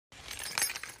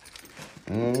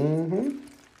Mm-hmm.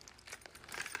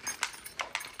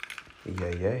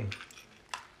 Yay.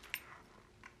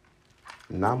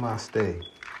 Namaste.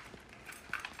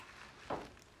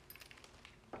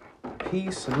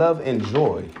 Peace, love, and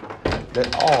joy.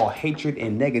 Let all hatred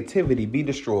and negativity be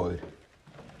destroyed.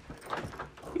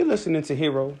 You're listening to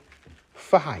Hero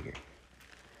for Hire.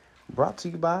 Brought to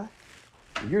you by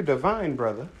your divine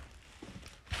brother,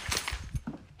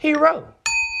 Hero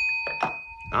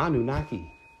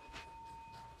Anunnaki.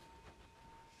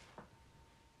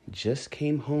 Just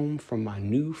came home from my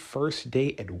new first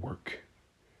day at work.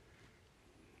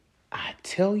 I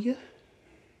tell you,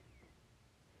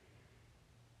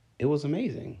 it was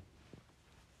amazing.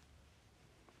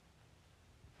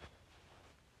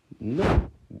 No,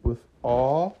 with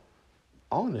all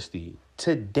honesty,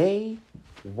 today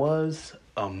was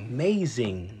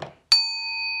amazing.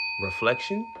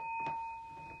 Reflection.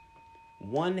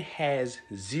 One has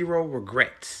zero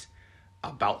regrets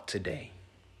about today.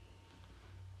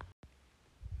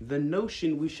 The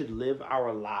notion we should live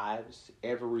our lives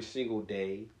every single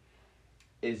day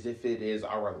as if it is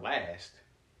our last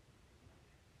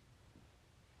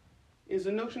is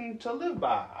a notion to live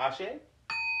by, Ashe.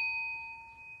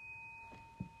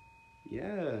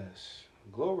 Yes,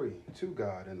 glory to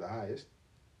God in the highest.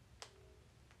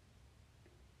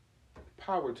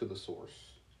 Power to the source.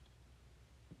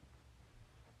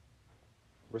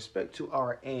 Respect to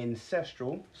our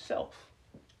ancestral self.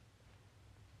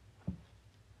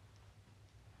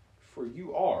 For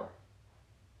you are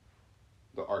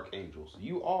the archangels.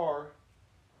 You are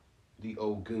the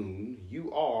Ogun.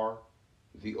 You are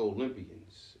the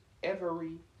Olympians.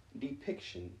 Every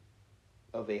depiction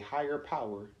of a higher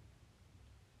power,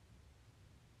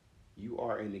 you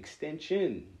are an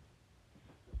extension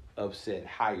of said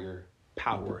higher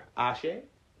power. Ashe.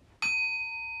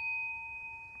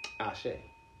 Ashe.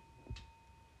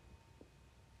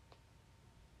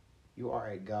 You are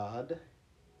a god,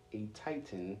 a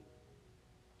titan,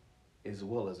 as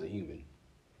well as a human.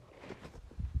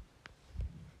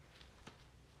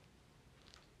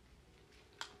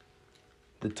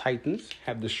 The titans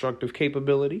have destructive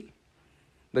capability.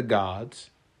 The gods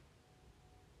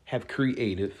have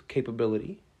creative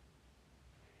capability.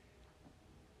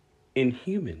 And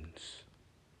humans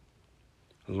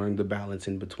learn the balance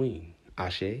in between.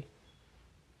 Ashe.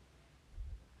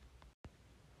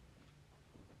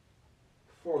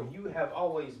 For you have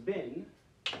always been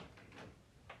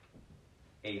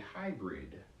a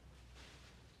hybrid.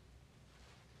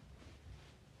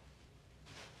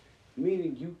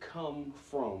 Meaning you come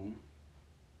from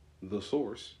the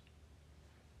source,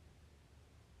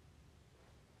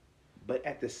 but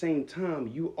at the same time,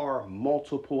 you are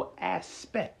multiple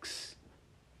aspects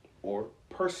or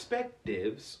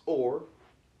perspectives or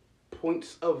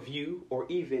points of view or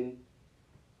even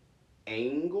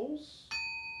angles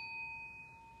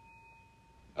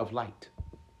of light.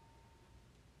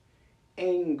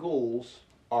 Angles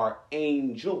are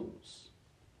angels.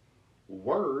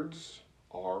 Words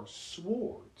are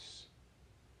swords.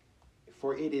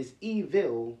 For it is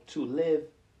evil to live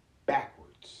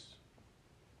backwards.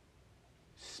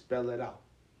 Spell it out.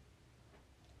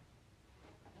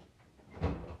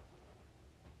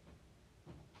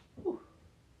 Whew.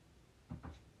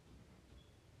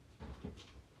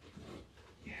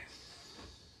 Yes.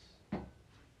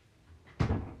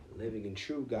 Living in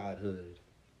true godhood.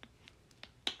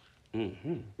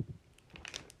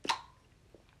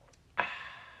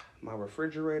 My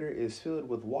refrigerator is filled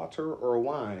with water or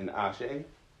wine, Ashe.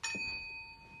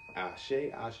 Ashe,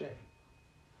 Ashe.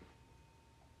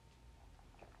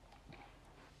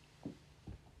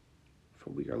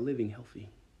 For we are living healthy.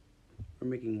 We're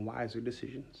making wiser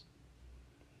decisions.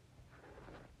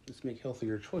 Let's make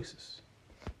healthier choices.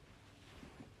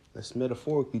 Let's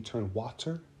metaphorically turn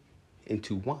water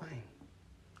into wine.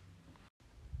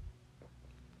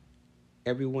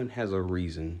 Everyone has a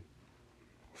reason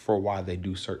for why they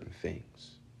do certain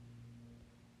things.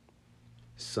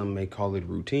 Some may call it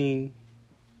routine.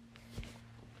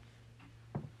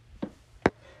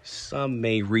 Some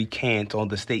may recant on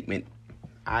the statement,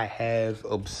 I have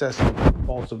obsessive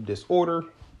compulsive disorder.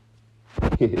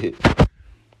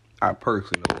 I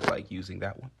personally don't like using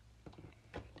that one.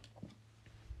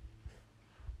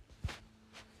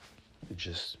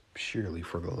 Just purely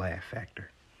for the laugh factor.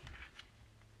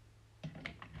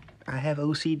 I have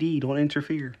OCD, don't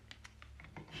interfere.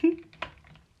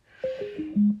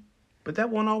 But that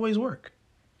won't always work.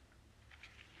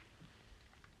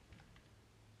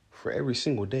 For every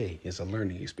single day is a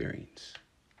learning experience.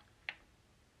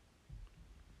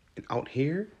 And out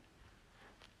here,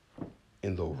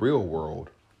 in the real world,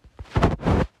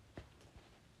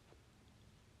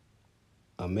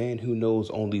 A man who knows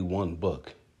only one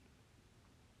book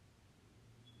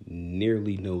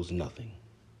nearly knows nothing.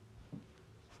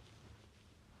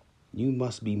 You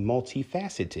must be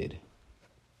multifaceted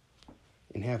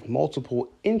and have multiple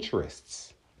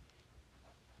interests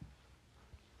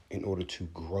in order to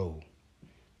grow,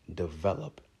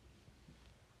 develop,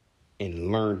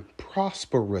 and learn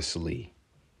prosperously.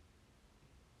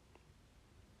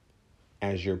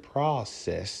 As your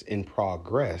process and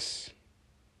progress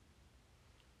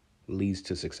leads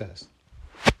to success.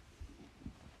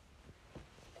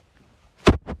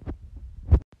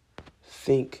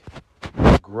 Think,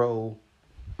 grow,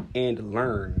 and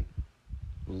learn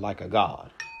like a god.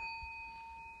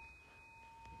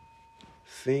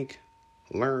 Think,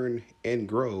 learn, and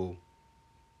grow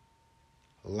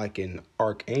like an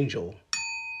archangel.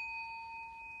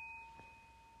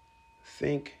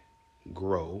 Think,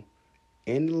 grow,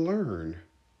 and learn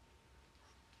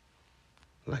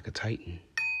like a titan.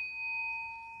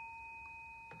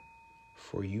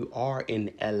 For you are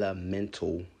an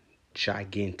elemental,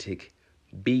 gigantic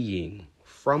being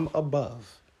from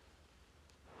above.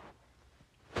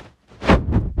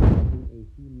 Having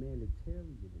a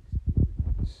humanitarian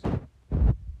experience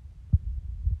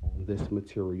on this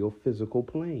material physical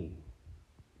plane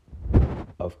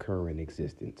of current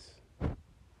existence.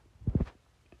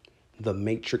 The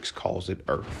Matrix calls it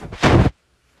Earth.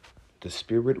 The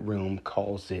spirit realm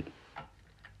calls it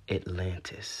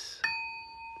Atlantis.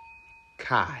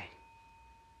 Kai,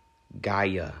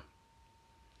 Gaia,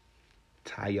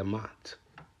 Tiamat,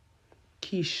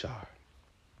 Kishar,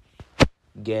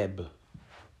 Geb.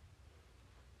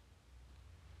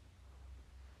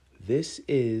 This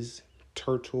is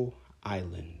Turtle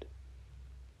Island,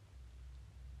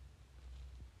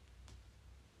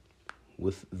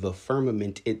 with the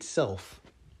firmament itself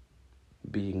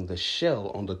being the shell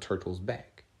on the turtle's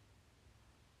back.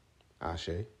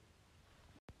 Ashe.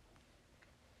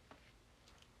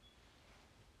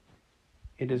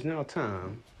 It is now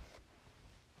time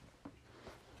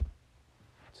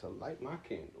to light my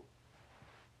candle.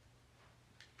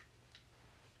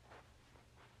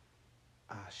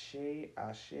 Ashe,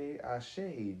 Ashe,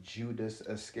 Ashe, Judas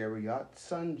Iscariot,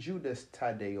 son Judas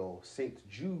Tadeo, Saint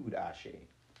Jude, Ashe.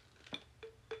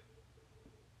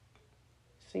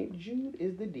 Saint Jude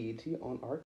is the deity on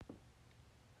our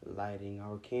lighting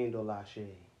our candle, Ashe.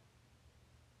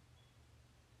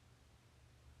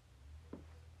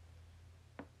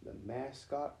 The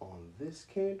mascot on this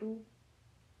candle,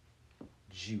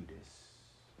 Judas.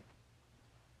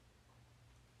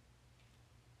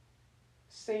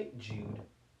 Saint Jude.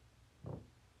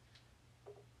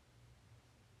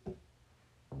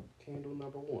 Candle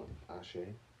number 1, Ashe.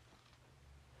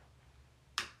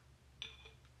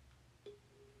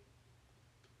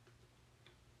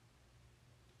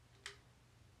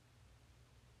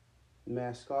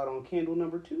 Mascot on candle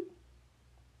number 2,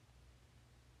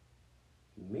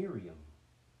 Miriam,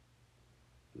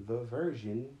 the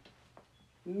Virgin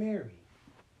Mary.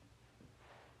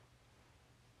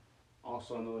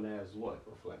 Also known as what?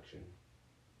 Reflection.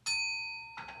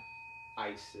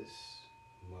 Isis,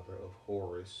 mother of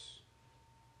Horus.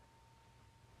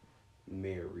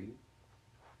 Mary,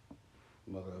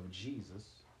 mother of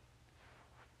Jesus.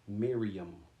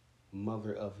 Miriam,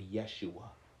 mother of Yeshua.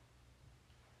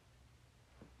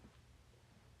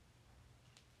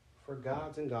 For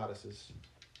gods and goddesses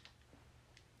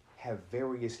have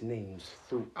various names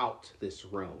throughout this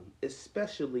realm,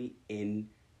 especially in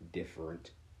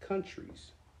different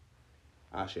countries.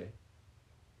 Ashe.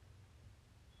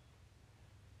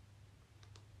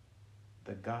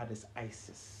 The goddess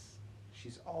Isis.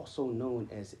 She's also known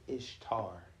as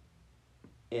Ishtar,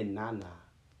 Inanna,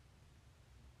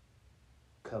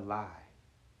 Kali,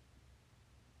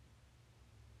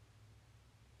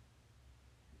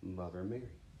 Mother Mary,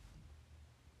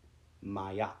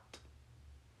 Mayat,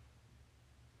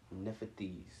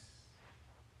 Nephthys,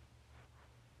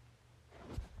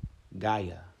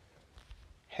 Gaia,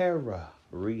 Hera,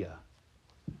 Rhea,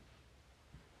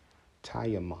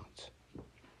 Tiamat.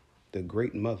 The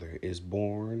Great Mother is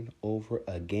born over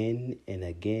again and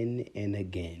again and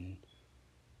again.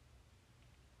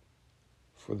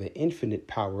 For the infinite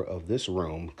power of this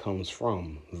realm comes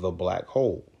from the black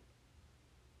hole.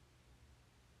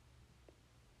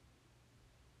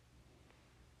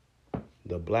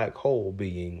 The black hole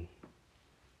being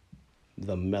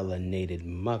the melanated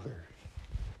mother.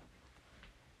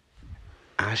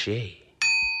 Ashe. We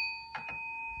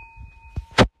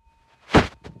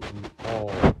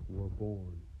all were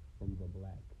born from the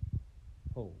black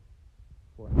hole.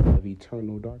 For out of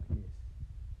eternal darkness,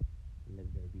 let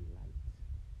there be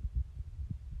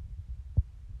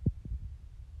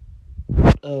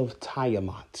light. of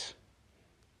Tiamat.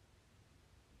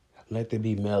 Let there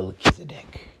be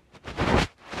Melchizedek.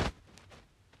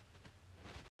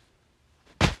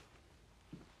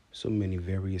 So many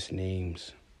various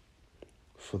names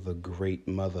for the Great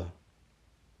Mother.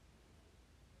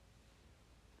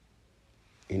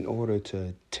 In order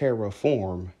to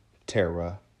terraform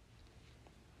Terra,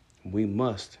 we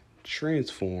must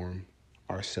transform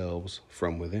ourselves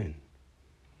from within.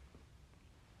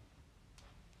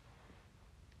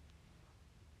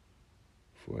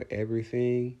 For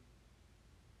everything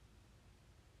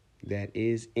that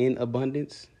is in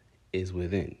abundance is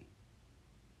within.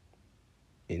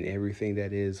 And everything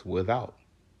that is without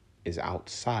is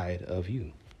outside of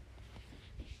you.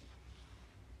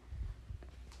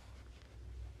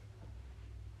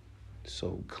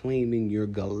 So claiming your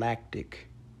galactic,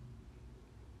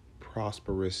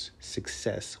 prosperous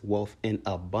success, wealth, and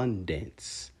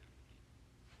abundance.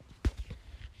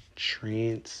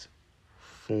 Transform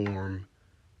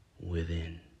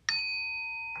within.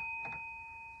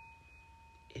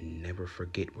 And never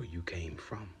forget where you came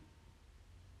from.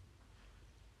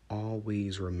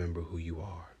 Always remember who you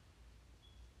are.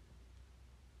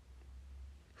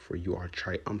 For you are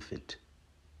triumphant.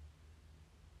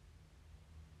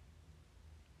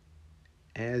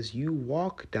 As you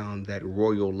walk down that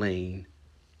royal lane,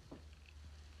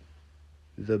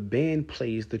 the band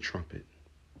plays the trumpet.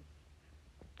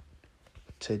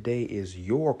 Today is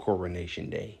your coronation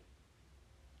day.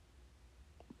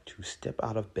 To step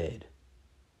out of bed,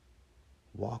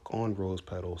 walk on rose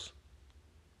petals,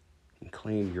 and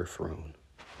claim your throne.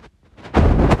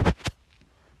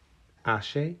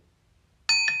 Ashe.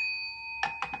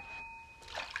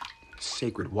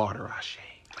 Sacred water, Ashe.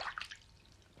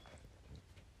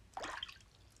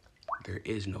 There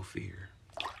is no fear.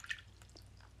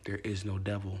 There is no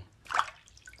devil.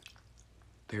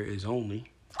 There is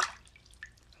only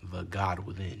the God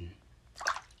within.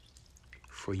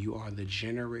 For you are the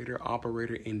generator,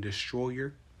 operator, and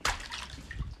destroyer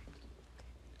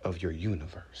of your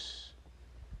universe.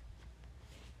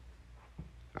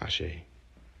 Ashe.